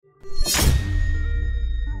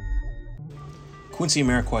Quincy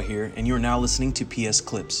Amarikwa here, and you are now listening to PS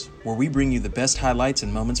Clips, where we bring you the best highlights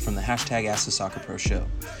and moments from the hashtag Ask the Soccer Pro show.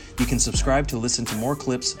 You can subscribe to listen to more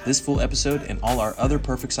clips, this full episode, and all our other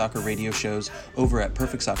Perfect Soccer radio shows over at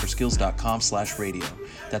perfectsoccerskills.com/radio.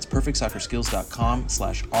 That's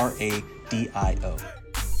perfectsoccerskills.com/RADIO.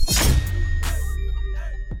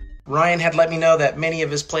 Ryan had let me know that many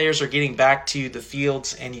of his players are getting back to the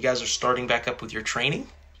fields and you guys are starting back up with your training.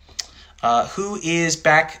 Who is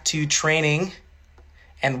back to training,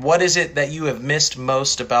 and what is it that you have missed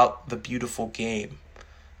most about the beautiful game?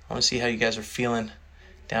 I want to see how you guys are feeling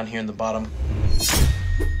down here in the bottom.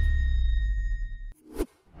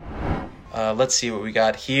 Let's see what we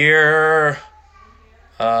got here.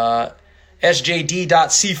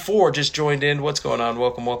 SJD.C4 just joined in. What's going on?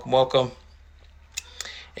 Welcome.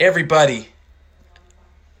 Everybody,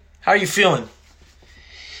 how are you feeling?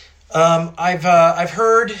 I've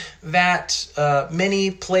heard that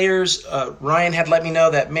many players, Ryan had let me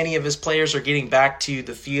know that many of his players are getting back to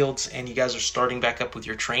the fields and you guys are starting back up with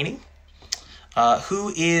your training.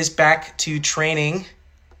 Who is back to training,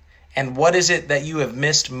 and what is it that you have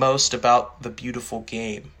missed most about the beautiful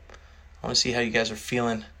game? I want to see how you guys are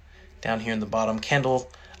feeling down here in the bottom. Kendall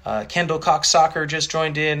Cox Soccer just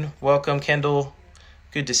joined in. Welcome, Kendall.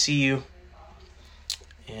 Good to see you.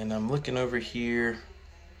 And I'm looking over here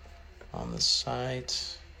on the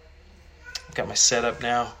site. I've got my setup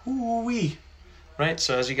now. Ooh-wee. Right?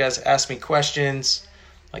 So as you guys ask me questions,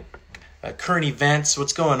 like current events,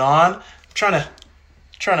 what's going on, I'm trying to,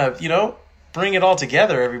 bring it all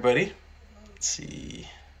together, everybody. Let's see.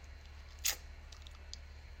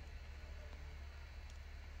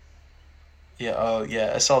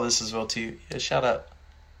 Yeah, I saw this as well too. Yeah, shout out,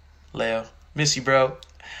 Leo. Miss you, bro.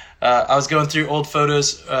 I was going through old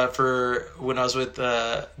photos for when I was with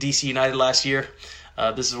DC United last year.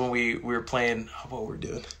 This is when we were playing. What we're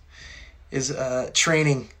doing is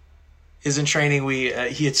training. In training,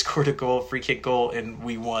 he had scored a goal, free kick goal, and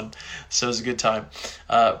we won. So it was a good time.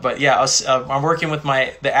 But yeah, I'm working with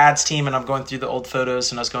the ads team, and I'm going through the old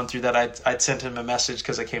photos. And I was going through that. I'd sent him a message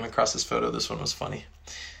because I came across this photo. This one was funny.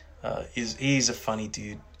 He's a funny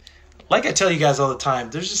dude. Like I tell you guys all the time,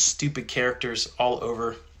 there's just stupid characters all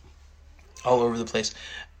over the place.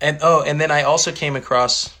 And then I also came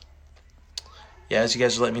across, as you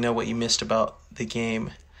guys let me know what you missed about the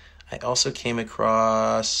game, I also came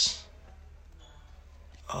across,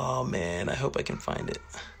 oh man, I hope I can find it.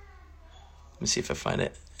 Let me see if I find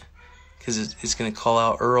it, because it's going to call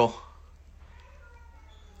out Earl.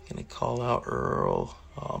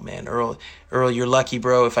 Oh man, Earl, you're lucky,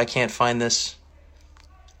 bro. If I can't find this,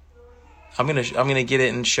 I'm gonna get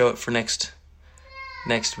it and show it for next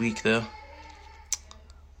week though.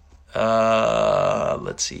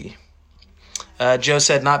 Let's see. Joe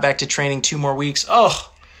said not back to training 2 more weeks.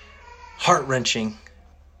 Oh, heart-wrenching.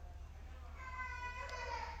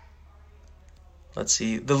 Let's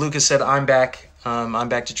see. The Lucas said I'm back. I'm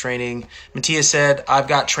back to training. Matthias said I've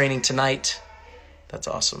got training tonight. That's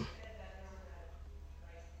awesome.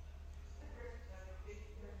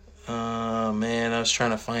 Man, I was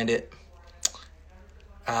trying to find it.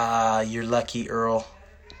 You're lucky, Earl.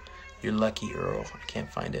 I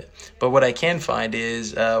can't find it. But what I can find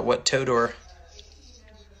is what Todor...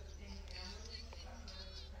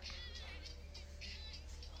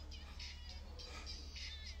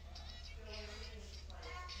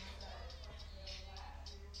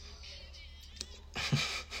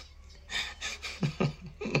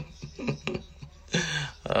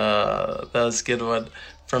 that was a good one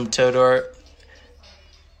from Todor.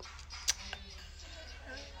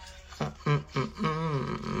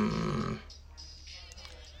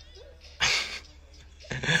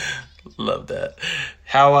 Love that.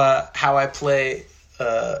 How I play,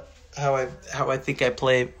 how I think I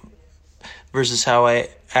play versus how I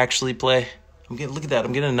actually play. Look at that.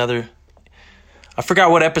 I'm getting another. I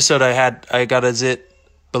forgot what episode I had. I got a zit,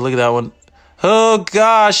 but look at that one. Oh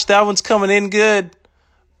gosh, that one's coming in good.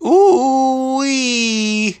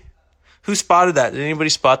 Ooh-wee. Who spotted that? Did anybody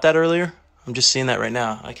spot that earlier? I'm just seeing that right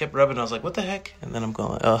now. I kept rubbing. I was like, what the heck? And then I'm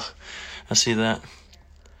going, oh, I see that.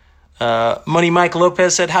 Money Mike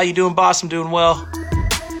Lopez said, how you doing, boss? I'm doing well.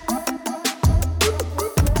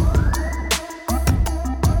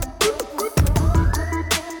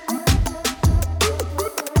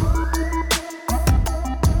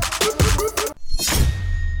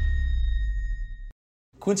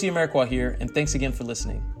 Quincy Amarikwa here, and thanks again for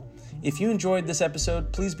listening. If you enjoyed this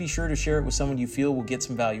episode, please be sure to share it with someone you feel will get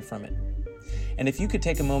some value from it. And if you could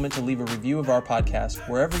take a moment to leave a review of our podcast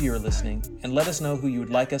wherever you're listening and let us know who you would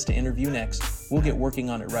like us to interview next, we'll get working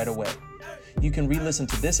on it right away. You can re-listen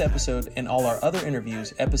to this episode and all our other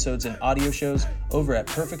interviews, episodes, and audio shows over at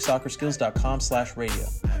perfectsoccerskills.com/radio.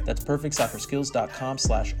 That's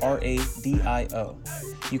perfectsoccerskills.com/radio.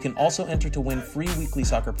 You can also enter to win free weekly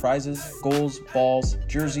soccer prizes, goals, balls,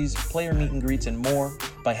 jerseys, player meet and greets, and more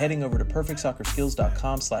by heading over to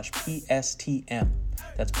perfectsoccerskills.com/PSTM.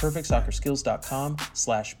 That's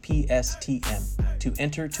perfectsoccerskills.com/PSTM to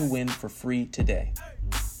enter to win for free today.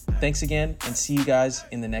 Thanks again, and see you guys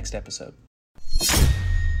in the next episode.